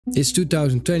It's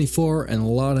 2024 and a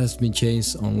lot has been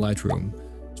changed on Lightroom.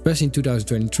 Especially in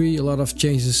 2023, a lot of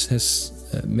changes has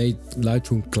made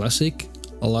Lightroom Classic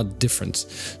a lot different.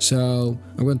 So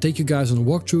I'm going to take you guys on a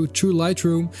walkthrough through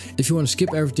Lightroom. If you want to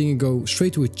skip everything and go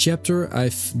straight to a chapter,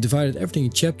 I've divided everything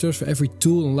in chapters for every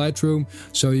tool in Lightroom,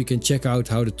 so you can check out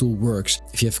how the tool works.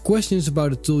 If you have questions about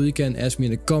the tool, you can ask me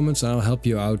in the comments and I'll help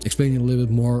you out, explaining a little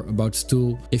bit more about the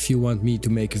tool. If you want me to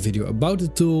make a video about the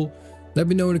tool, let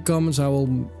me know in the comments. I will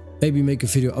maybe make a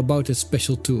video about that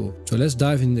special tool. So let's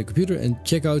dive in the computer and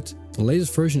check out the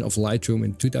latest version of Lightroom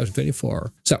in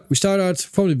 2024. So we start out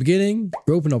from the beginning.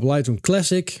 We open up Lightroom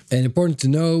Classic, and important to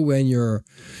know when you're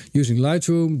using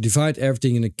Lightroom, divide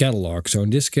everything in a catalog. So in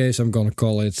this case, I'm gonna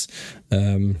call it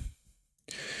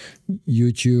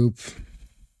YouTube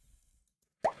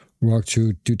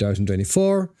Walkthrough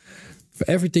 2024. For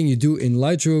everything you do in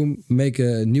Lightroom, make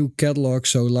a new catalog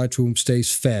so Lightroom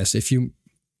stays fast. If you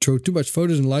throw too much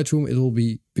photos in Lightroom, it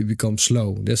will become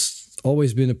slow. That's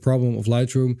always been a problem of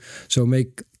Lightroom. So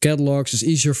make catalogs. It's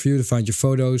easier for you to find your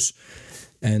photos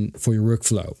and for your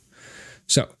workflow.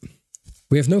 So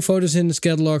we have no photos in this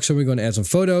catalog, so we're going to add some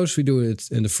photos. We do it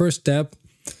in the first tab,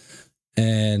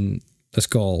 and let's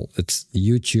call it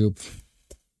YouTube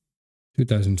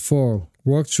 2004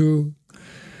 walkthrough.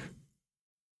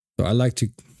 So I like to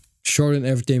shorten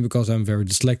everything because I'm very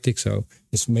dyslexic, so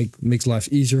this makes life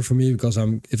easier for me, because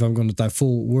if I'm going to type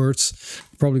full words,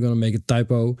 I'm probably going to make a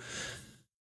typo.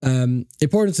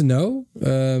 Important to know,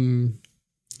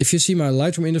 if you see my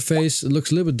Lightroom interface, it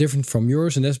looks a little bit different from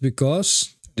yours, and that's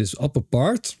because this upper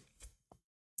part,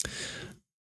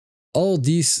 all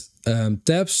these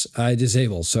tabs I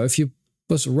disable. So if you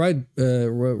press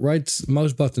right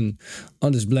mouse button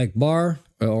on this black bar,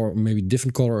 or maybe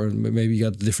different color, or maybe you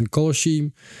got a different color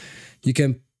scheme, you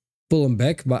can pull them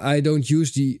back, but I don't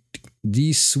use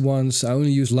these ones. I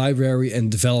only use library and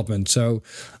development. So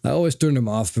I always turn them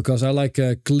off because I like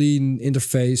a clean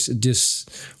interface. This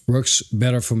works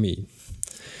better for me.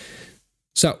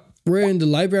 So we're in the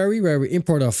library where we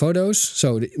import our photos.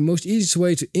 So the most easiest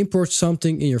way to import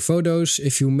something in your photos,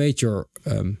 if you made your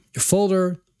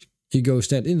folder, you go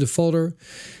stand in the folder,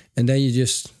 and then you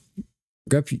just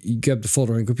grab the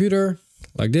folder in computer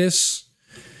like this.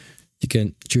 You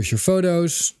can choose your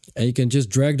photos and you can just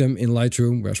drag them in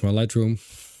Lightroom. Where's my Lightroom?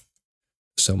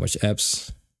 So much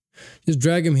apps. Just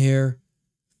drag them here,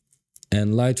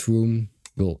 and Lightroom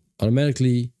will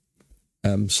automatically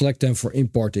select them for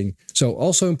importing. So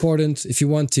also important, if you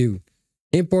want to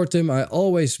import them, I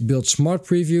always build smart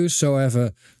previews. So I have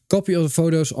a copy of the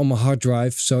photos on my hard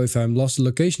drive. So if I'm lost the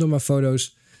location of my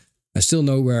photos, I still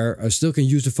know where. I still can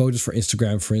use the photos for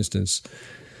Instagram, for instance,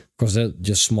 because they're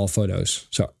just small photos.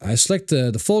 So I select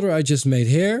the folder I just made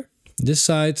here, this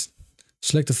side,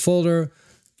 select the folder.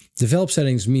 Develop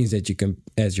settings means that you can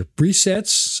add your presets.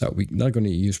 So we're not going to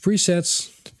use presets,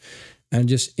 and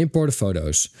just import the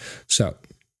photos. So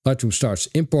Lightroom starts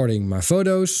importing my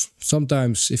photos.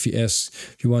 Sometimes if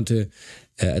you want to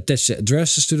attach the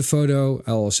addresses to the photo,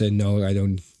 I'll say no, I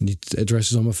don't need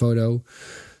addresses on my photo.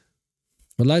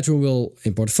 But Lightroom will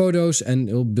import photos and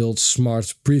it will build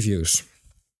smart previews.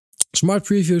 Smart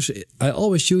previews, I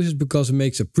always use it because it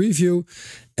makes a preview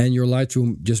and your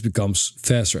Lightroom just becomes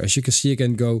faster. As you can see, I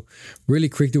can go really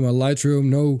quick to my Lightroom,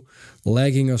 no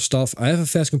lagging or stuff. I have a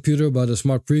fast computer, but the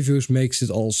smart previews makes it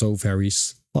also very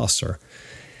faster.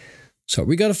 So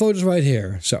we got the photos right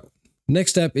here. So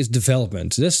next step is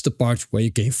development. That's the part where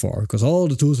you came for, because all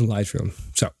the tools in Lightroom.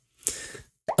 So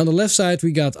on the left side,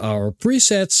 we got our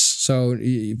presets. So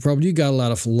you probably got a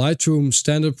lot of Lightroom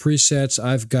standard presets.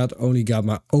 I've only got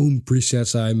my own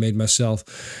presets I made myself.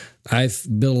 I've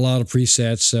built a lot of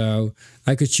presets, so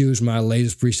I could choose my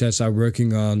latest presets I'm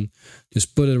working on.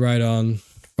 Just put it right on.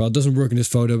 Well, it doesn't work in this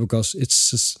photo because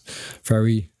it's just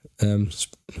very...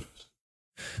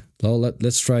 well,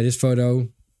 let's try this photo.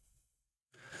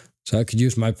 So I could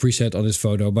use my preset on this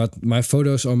photo, but my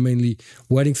photos are mainly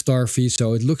wedding photography,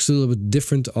 so it looks a little bit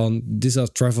different on these are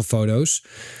travel photos.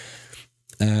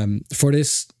 For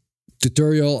this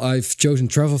tutorial, I've chosen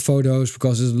travel photos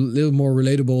because it's a little more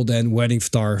relatable than wedding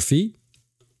photography.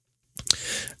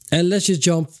 And let's just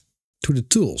jump to the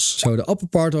tools. So the upper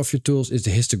part of your tools is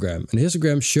the histogram. And the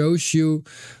histogram shows you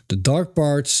the dark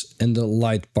parts and the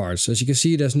light parts. As you can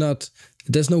see, there's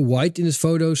no white in this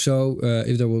photo. So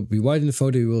if there will be white in the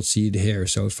photo, you will see the hair.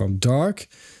 So it's from dark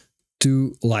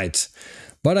to light.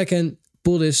 But I can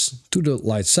pull this to the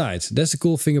light side. That's the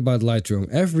cool thing about Lightroom.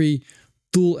 Every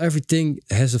tool, everything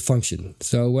has a function.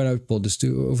 So when I pull this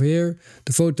to over here,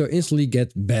 the photo instantly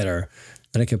gets better.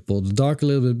 And I can pull the dark a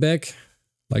little bit back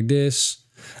like this.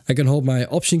 I can hold my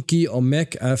Option key on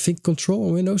Mac. I think Control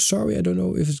on Windows. Sorry, I don't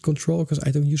know if it's Control because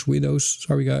I don't use Windows.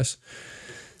 Sorry, guys.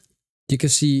 You can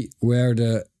see where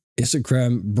the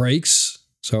histogram breaks.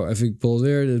 So if you pull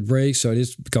there, it breaks. So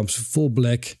this becomes full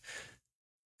black.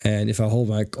 And if I hold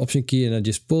my Option key and I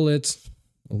just pull it,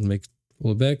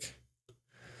 pull it back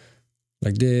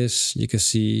like this, you can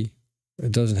see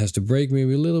it doesn't have to break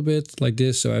maybe a little bit like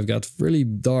this. So I've got really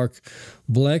dark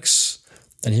blacks.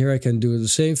 And here I can do the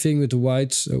same thing with the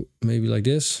whites. So maybe like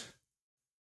this.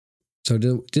 So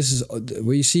this is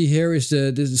what you see here is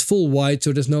this is full white.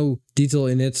 So there's no detail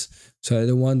in it. So I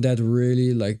don't want that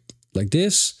really like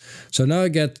this. So now I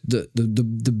get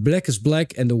the black is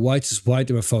black and the white is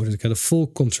white in my photo. I get a full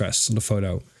contrast on the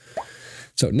photo.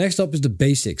 So next up is the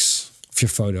basics of your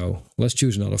photo. Let's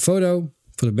choose another photo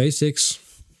for the basics.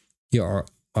 Here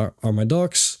are my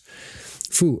dogs.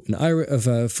 Foo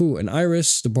and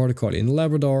Iris, the border collie and the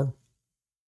Labrador.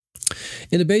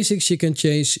 In the basics, you can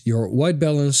change your white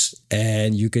balance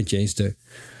and you can change the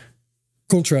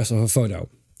contrast of a photo.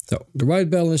 So the white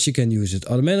balance, you can use it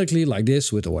automatically like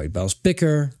this with the white balance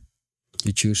picker.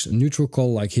 You choose a neutral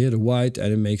color like here, the white,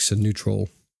 and it makes a neutral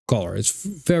color. It's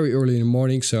very early in the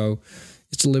morning, so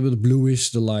it's a little bit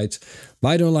bluish, the light. But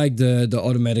I don't like the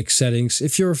automatic settings.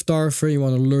 If you're a photographer, you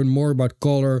want to learn more about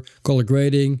color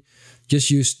grading, just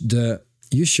use a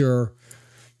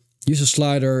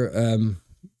slider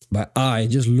by eye.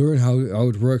 Just learn how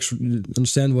it works.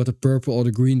 Understand what the purple or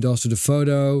the green does to the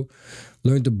photo.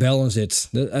 Learn to balance it.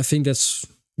 I think that's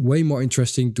way more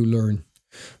interesting to learn.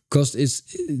 Because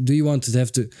do you want to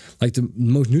have the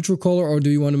most neutral color, or do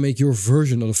you want to make your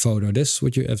version of the photo? That's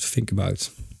what you have to think about.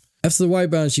 After the white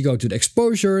balance, you go to the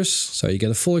exposures. So you get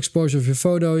a full exposure of your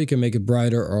photo. You can make it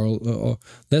brighter or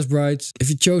less bright. If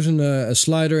you've chosen a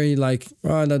slider and you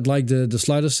I don't like the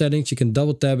slider settings, you can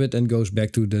double tap it and it goes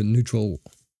back to the neutral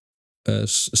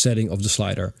setting of the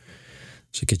slider.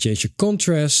 So you can change your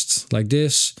contrast like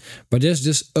this. But there's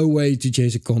just a way to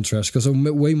change the contrast because there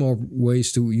are way more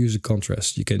ways to use the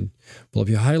contrast. You can pull up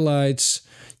your highlights.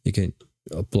 You can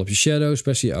pull up your shadows,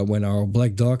 especially when our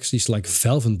black dogs, these like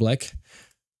velvet black.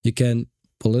 You can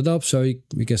pull it up so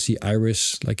you can see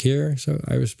Iris like here. So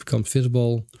Iris becomes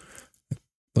visible.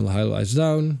 Pull the highlights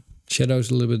down, shadows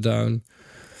a little bit down.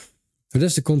 So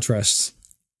that's the contrast.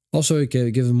 Also, you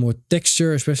can give it more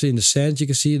texture, especially in the sand. You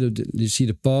can see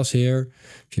the paws here.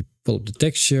 If you pull up the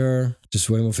texture, it's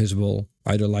way more visible.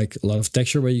 I don't like a lot of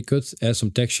texture, but you could add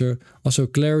some texture. Also,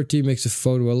 clarity makes the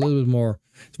photo a little bit more.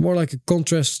 It's more like a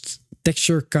contrast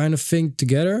texture kind of thing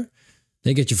together.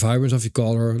 Then you get your vibrance of your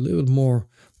color, a little bit more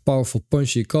powerful,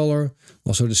 punchy color.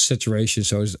 Also the saturation,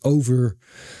 so it's over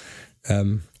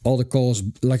all the colors,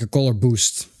 like a color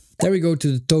boost. Then we go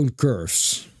to the tone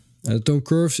curves. And the tone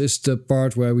curves is the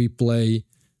part where we play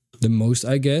the most,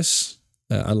 I guess.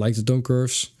 I like the tone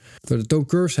curves. So the tone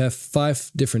curves have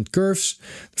 5 different curves.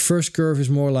 The first curve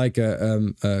is more like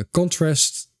a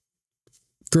contrast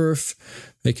curve.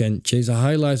 You can change the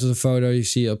highlights of the photo. You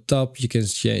see up top, you can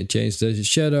change the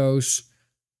shadows.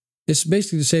 It's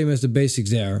basically the same as the basics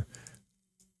there.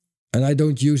 And I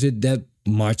don't use it that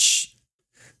much.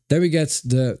 Then we get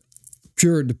the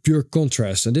pure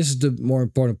contrast. And this is the more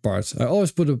important part. I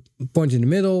always put a point in the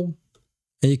middle.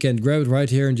 And you can grab it right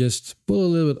here and just pull a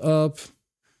little bit up.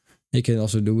 You can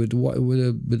also do it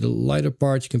with the lighter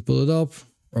part. You can pull it up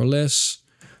or less.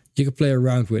 You can play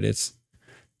around with it.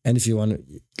 And if you want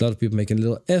to, a lot of people make a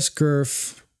little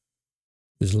S-curve.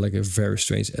 This is like a very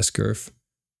strange S-curve.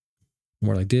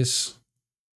 More like this.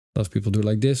 A lot of people do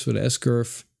like this with an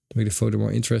S-curve to make the photo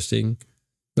more interesting.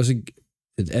 Because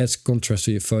it adds contrast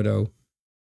to your photo.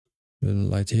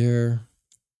 And light here.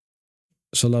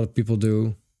 So a lot of people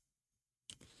do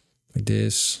like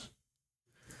this.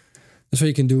 That's what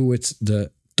you can do with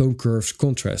the tone curves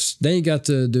contrast. Then you got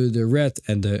the red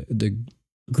and the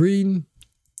green.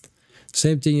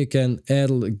 Same thing, you can add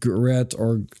red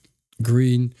or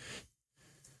green.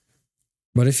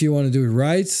 But if you want to do it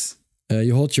right,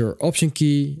 you hold your Option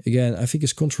key. Again, I think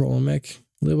it's Control on Mac.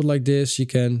 A little bit like this. You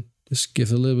can just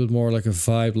give it a little bit more like a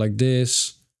vibe like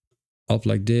this. Up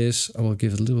like this. I will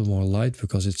give it a little bit more light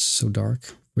because it's so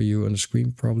dark for you on the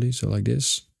screen probably. So like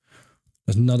this.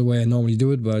 That's another way I normally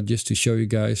do it, but just to show you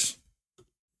guys.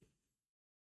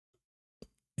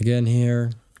 Again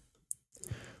here,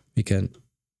 we can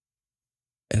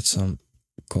add some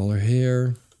color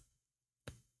here.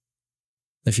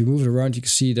 If you move it around, you can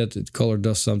see that the color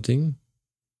does something.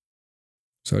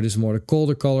 So this is more the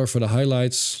colder color for the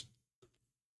highlights.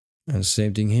 And the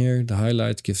same thing here. The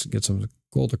highlight gets some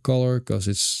colder color because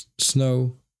it's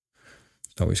snow.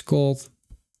 Snow is cold.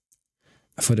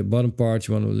 And for the bottom part,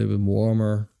 you want a little bit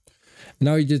warmer. And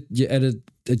now you added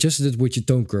adjusted it with your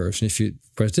tone curves. And if you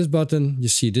press this button, you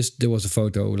see this. There was a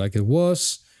photo like it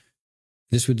was.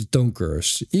 This with the tone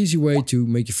curves. Easy way to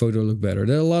make your photo look better.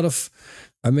 There are a lot of.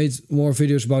 I made more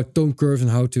videos about tone curves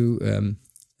and how to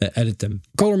edit them.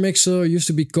 Color mixer used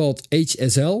to be called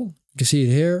HSL. You can see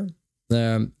it here.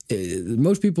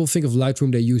 Most people think of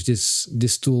Lightroom. They use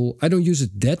this tool. I don't use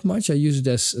it that much. I use it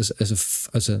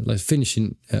as a like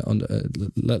finishing on the,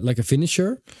 like a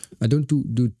finisher. I don't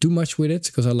do too much with it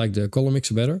because I like the color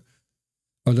mixer better,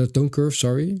 or the tone curve.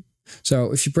 Sorry.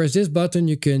 So if you press this button,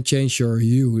 you can change your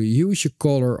hue. Hue is your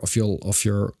color of your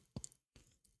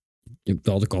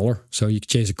all the color. So you can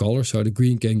change the color. So the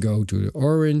green can go to the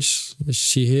orange, as you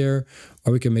see here,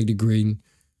 or we can make the green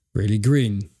really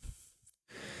green.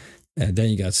 And then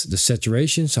you got the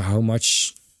saturation. So how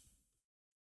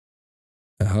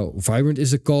vibrant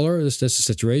is the color? That's the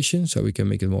saturation. So we can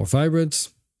make it more vibrant.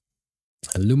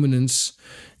 And luminance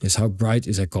is how bright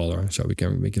is that color. So we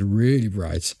can make it really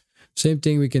bright. Same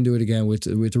thing. We can do it again with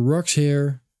the rocks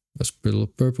here. Let's put a little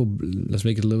purple. Let's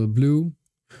make it a little blue.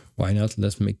 Why not?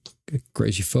 Let's make a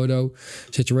crazy photo.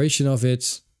 Saturation of it.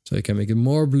 So you can make it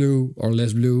more blue or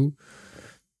less blue.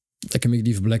 I can make it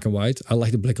even black and white. I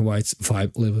like the black and white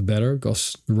vibe a little bit better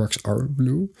because the rocks are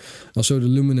blue. Also the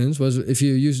luminance was, if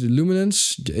you use the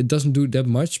luminance, it doesn't do that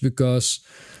much because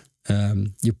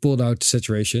you pulled out the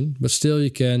saturation, but still you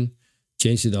can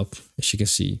change it up, as you can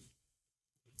see.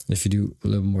 If you do a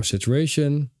little more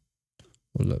saturation,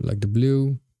 like the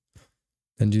blue,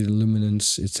 and do the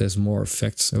luminance, it has more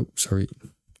effects. Oh, sorry.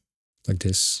 Like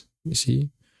this, you see.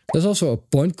 There's also a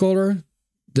point color.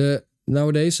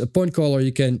 Nowadays, a point color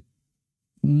you can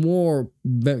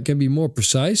be more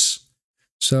precise.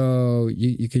 So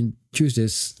you can choose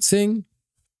this thing,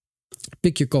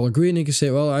 pick your color green, and you can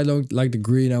say, well, I don't like the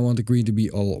green. I want the green to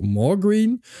be all more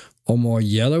green or more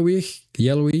yellowy.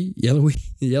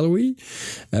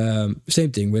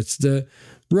 Same thing with the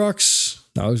rocks.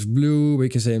 Now it's blue. We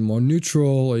can say more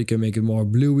neutral, or you can make it more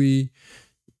bluey.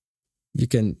 You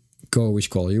can go which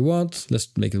color you want. Let's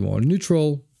make it more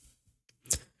neutral.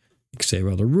 You can say,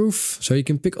 well, the roof. So you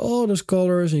can pick all those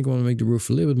colors, and you want to make the roof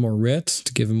a little bit more red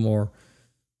to give it more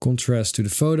contrast to the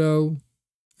photo.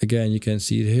 Again, you can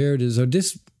see it here. So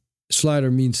this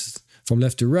slider means from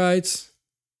left to right. As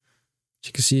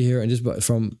you can see here, and this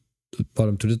from the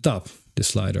bottom to the top, this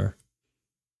slider.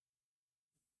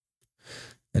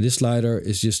 And this slider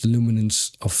is just the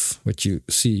luminance of what you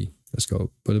see. Let's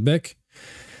go put it back.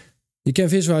 You can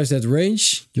visualize that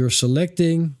range you're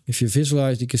selecting. If you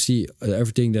visualize, you can see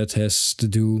everything that has to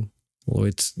do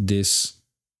with this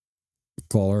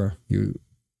color you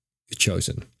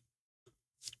chosen.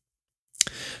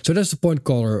 So that's the point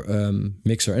color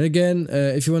mixer. And again,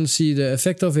 if you want to see the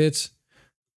effect of it,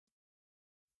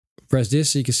 press this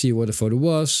so you can see what the photo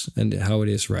was and how it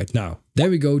is right now.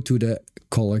 Then we go to the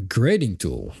color grading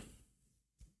tool.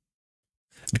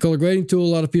 The color grading tool,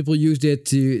 a lot of people use it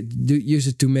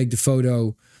to make the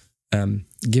photo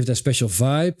give that special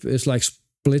vibe. It's like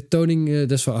split toning.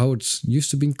 That's how it's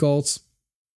used to be called.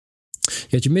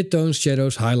 You get your midtones,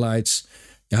 shadows, highlights.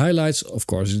 Your highlights, of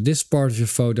course, is this part of your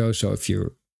photo. So if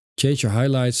you change your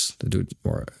highlights to do it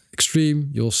more extreme,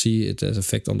 you'll see it has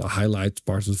effect on the highlight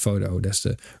part of the photo. That's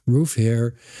the roof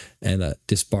here and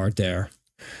this part there.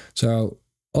 So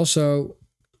also,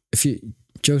 if you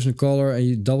chosen a color and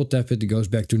you double tap it, it goes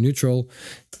back to neutral.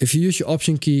 If you use your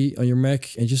option key on your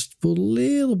Mac and just pull a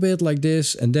little bit like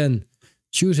this and then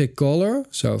choose a color.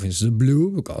 So if it's the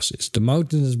blue, because it's the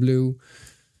mountain is blue,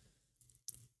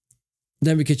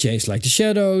 then we can change like the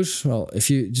shadows. Well, if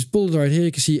you just pull it right here,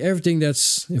 you can see everything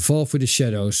that's involved with the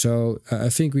shadows. So I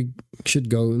think we should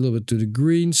go a little bit to the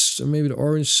greens, or maybe the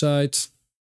orange side.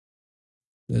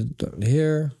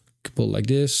 Here, you can pull it like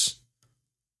this.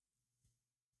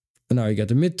 And now you got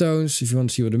the midtones. If you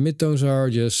want to see what the midtones are,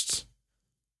 just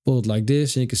pull it like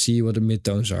this and you can see what the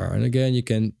midtones are. And again, you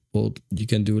can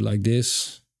do it like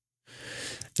this.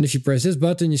 And if you press this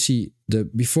button, you see the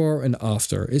before and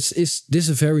after. This is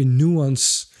a very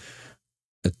nuanced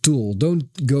tool.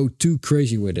 Don't go too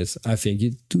crazy with it. I think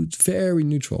you do it very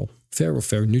neutral,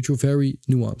 very neutral, very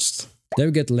nuanced. Then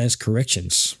we get lens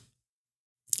corrections.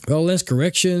 Well, lens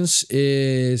corrections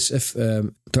is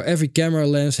so every camera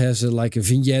lens has like a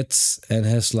vignette and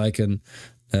has like a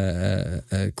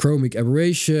chromic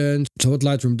aberration. So what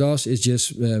Lightroom does is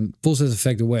just pulls that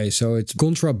effect away. So it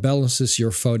contra balances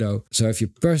your photo. So if you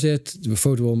press it, the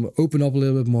photo will open up a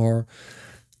little bit more.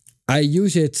 I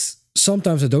use it.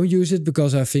 Sometimes I don't use it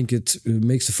because I think it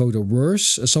makes the photo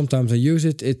worse. Sometimes I use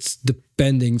it. It's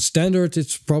depending. Standard,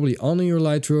 it's probably on in your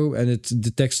Lightroom and it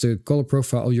detects the color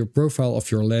profile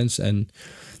of your lens and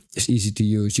It's easy to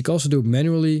use. You can also do it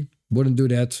manually. Wouldn't do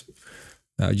that.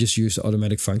 Just use the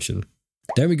automatic function.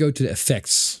 Then we go to the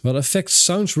effects. Well, effects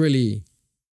sounds really,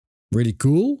 really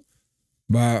cool,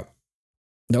 but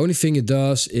the only thing it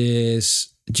does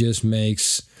is just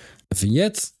makes a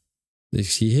vignette. You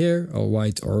see here, a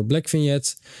white or a black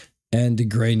vignette, and the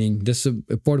graining. That's the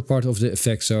important part of the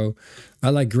effect. So I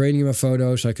like graining in my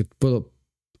photos. I could pull up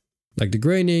like the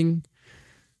graining.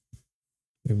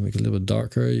 Maybe make it a little bit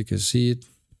darker. You can see it.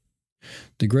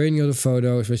 The graining of the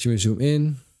photo, especially when you zoom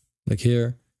in, like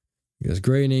here. There's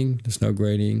graining. There's no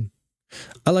graining.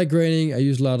 I like graining. I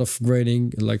use a lot of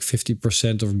graining, like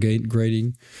 50% of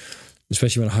graining,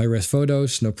 especially on high-res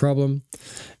photos. No problem.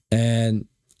 And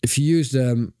if you use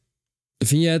the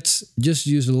vignette, just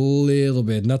use a little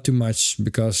bit, not too much,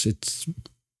 because it's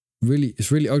really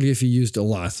ugly if you use it a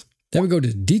lot. Then we go to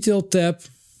the detail tab.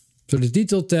 So the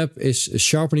detail tab is a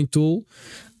sharpening tool.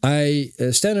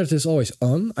 Standard is always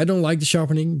on. I don't like the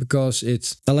sharpening because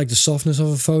I like the softness of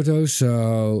a photo.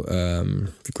 So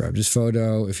if you grab this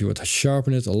photo, if you want to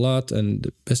sharpen it a lot, and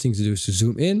the best thing to do is to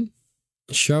zoom in,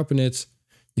 sharpen it.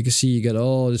 You can see you get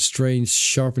all the strange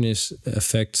sharpness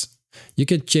effect. You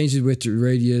can change it with the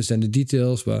radius and the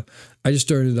details, but I just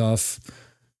turn it off.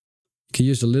 You can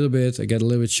use it a little bit. I get a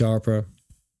little bit sharper.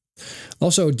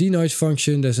 Also, a denoise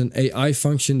function. There's an AI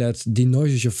function that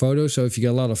denoises your photo. So if you get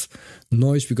a lot of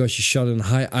noise because you shot in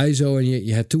high ISO and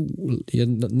you had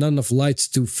not enough light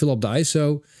to fill up the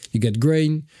ISO, you get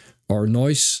grain or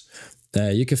noise.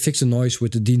 You can fix the noise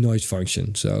with the denoise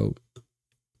function. So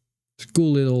it's a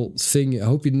cool little thing. I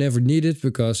hope you never need it,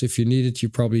 because if you need it, you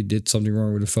probably did something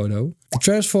wrong with the photo.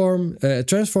 The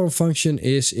transform function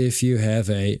is if you have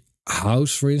a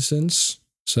house, for instance.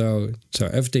 So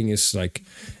everything is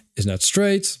not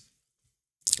straight.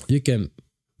 You can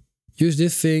use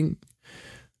this thing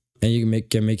and you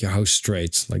can make your house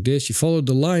straight like this. You follow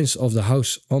the lines of the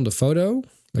house on the photo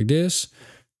like this,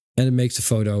 and it makes the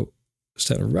photo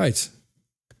stand right.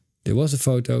 There was a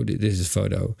photo, this is a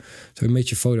photo. So it makes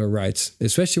your photo right.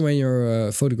 Especially when you're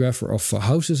a photographer of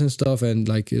houses and stuff, and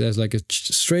there's like a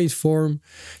strange form,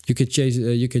 you can change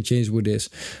it with this.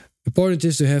 Important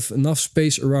is to have enough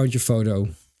space around your photo,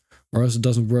 or else it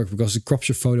doesn't work, because it crops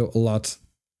your photo a lot.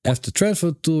 After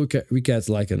transfer tool, we get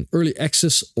like an early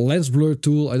access lens blur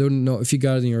tool. I don't know if you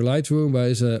got it in your Lightroom, but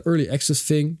it's an early access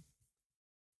thing.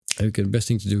 And the best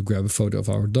thing to do, grab a photo of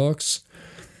our dogs.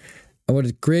 And what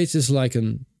it creates is like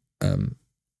an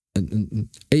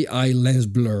AI lens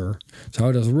blur. So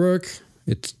how does it work?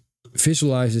 It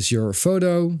visualizes your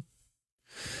photo.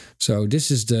 So this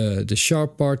is the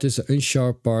sharp part, this is the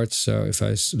unsharp part. So if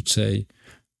I would say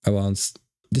I want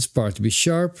this part to be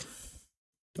sharp,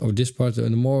 or this part,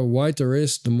 and the more white there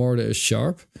is, the more there is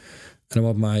sharp. And I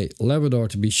want my Labrador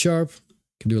to be sharp.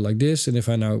 I can do it like this. And if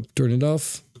I now turn it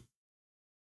off,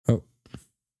 oh,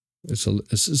 it's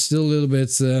still a little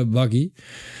bit buggy.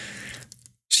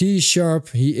 She is sharp,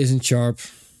 he isn't sharp.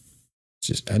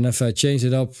 And if I change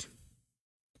it up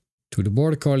to the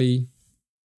Border Collie,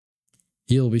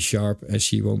 he'll be sharp and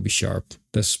she won't be sharp.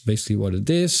 That's basically what it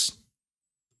is.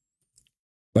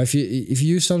 But if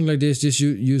you use something like this, just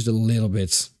use a little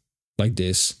bit like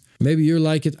this. Maybe you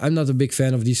like it. I'm not a big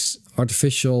fan of these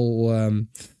artificial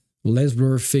lens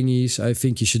blur thingies. I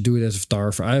think you should do it as a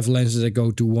photographer. I have lenses that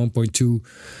go to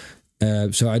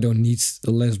 1.2, so I don't need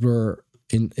a lens blur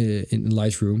in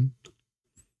Lightroom.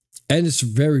 And it's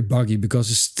very buggy because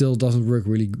it still doesn't work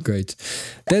really great.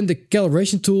 Then the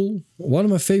calibration tool, one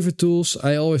of my favorite tools.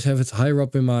 I always have it higher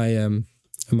up in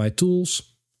my tools,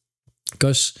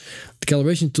 because the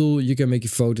calibration tool, you can make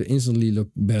your photo instantly look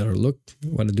better. Look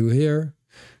what I do here.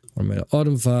 Or my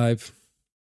autumn vibe.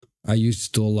 I use this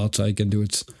tool a lot, so I can do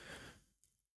it.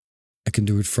 I can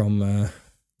do it from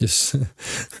just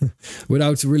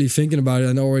without really thinking about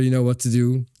it. I already know what to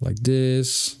do, like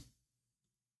this.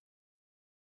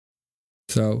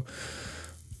 So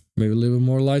maybe a little bit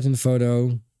more light in the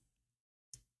photo.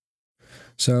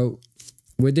 So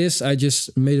with this, I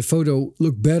just made a photo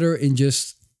look better in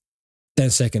just 10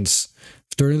 seconds.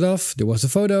 Turn it off. There was the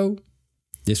photo.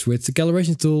 This with the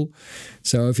calibration tool.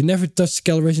 So if you never touched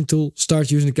the calibration tool,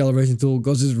 start using the calibration tool,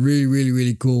 because it's really, really,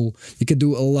 really cool. You can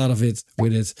do a lot of it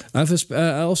with it.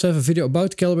 I also have a video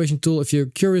about the calibration tool. If you're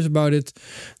curious about it,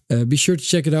 be sure to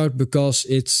check it out, because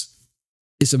it's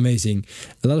amazing.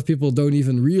 A lot of people don't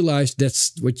even realize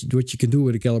that's what you can do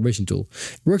with a calibration tool.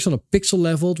 It works on a pixel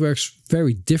level. It works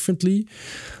very differently.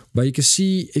 But you can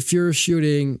see if you're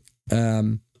shooting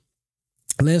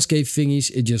landscape thingies,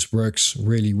 it just works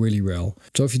really, really well.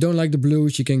 So if you don't like the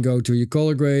blues, you can go to your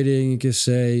color grading. You can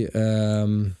say,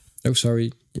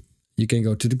 you can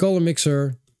go to the color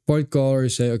mixer. point color, you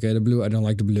say, okay, the blue, I don't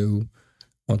like the blue.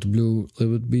 I want the blue a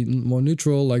little bit more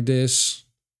neutral like this.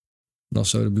 And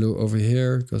also the blue over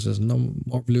here, because there's no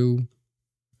more blue.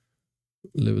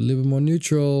 A little bit more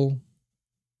neutral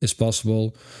is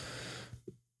possible.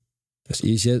 As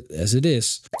easy as it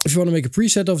is. If you want to make a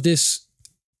preset of this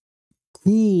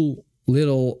cool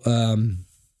little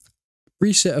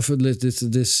preset of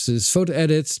this photo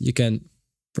edit, you can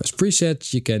press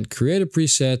preset, you can create a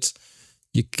preset,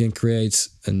 you can create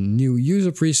a new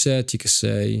user preset, you can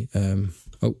say a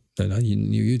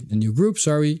new group,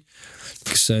 sorry. You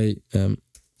can say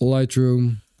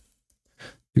Lightroom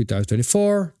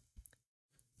 2024.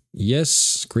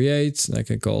 Yes, create. I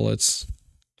can call it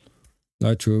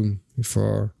Lightroom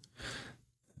for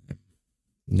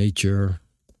nature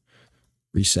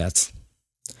reset.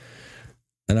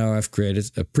 And now I've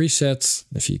created a preset.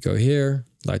 If you go here,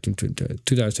 Lightroom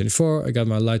 2024, I got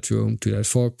my Lightroom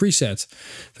 2024 preset.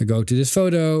 If I go to this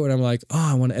photo and I'm like,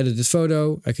 oh, I want to edit this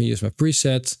photo, I can use my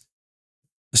preset.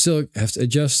 I still have to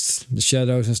adjust the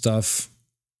shadows and stuff.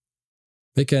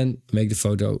 We can make the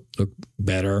photo look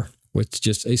better with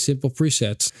just a simple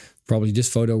preset. Probably this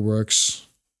photo works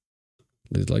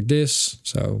a bit like this.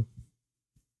 So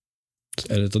let's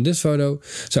edit on this photo.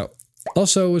 So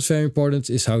also what's very important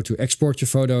is how to export your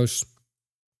photos.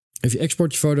 If you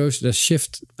export your photos, there's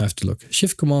Shift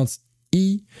Command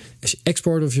E is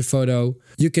export of your photo.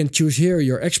 You can choose here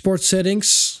your export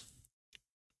settings.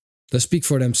 They speak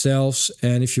for themselves.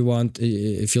 And if you want,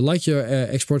 if you like your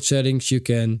export settings, you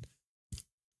can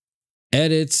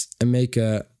edit and make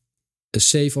a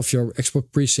save of your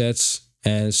export presets.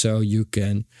 And so you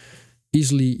can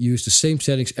easily use the same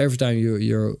settings every time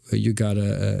you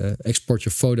gotta export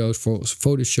your photos for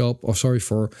Photoshop or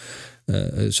for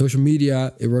social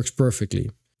media. It works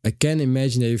perfectly. I can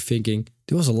imagine that you're thinking,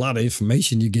 there was a lot of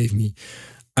information you gave me.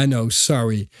 I know,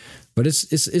 sorry, but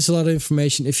it's a lot of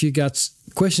information. If you got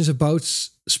questions about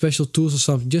special tools or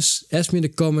something, just ask me in the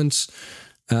comments.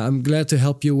 I'm glad to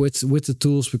help you with the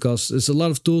tools, because there's a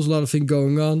lot of tools, a lot of things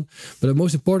going on. But the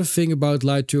most important thing about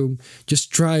Lightroom,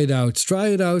 just try it out. Try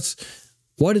it out,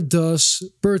 what it does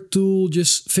per tool.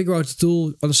 Just figure out the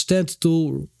tool, understand the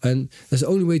tool, and that's the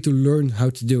only way to learn how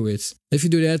to do it. If you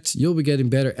do that, you'll be getting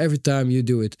better every time you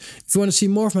do it. If you want to see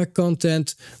more of my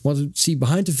content, want to see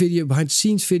behind the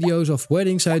scenes videos of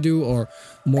weddings I do, or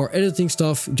more editing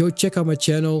stuff, go check out my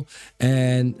channel.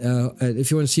 And if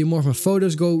you want to see more of my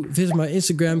photos, go visit my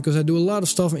Instagram, because I do a lot of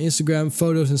stuff on Instagram,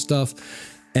 photos and stuff.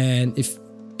 And if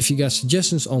you got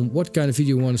suggestions on what kind of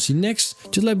video you want to see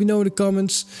next, just let me know in the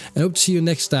comments, and hope to see you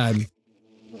next time.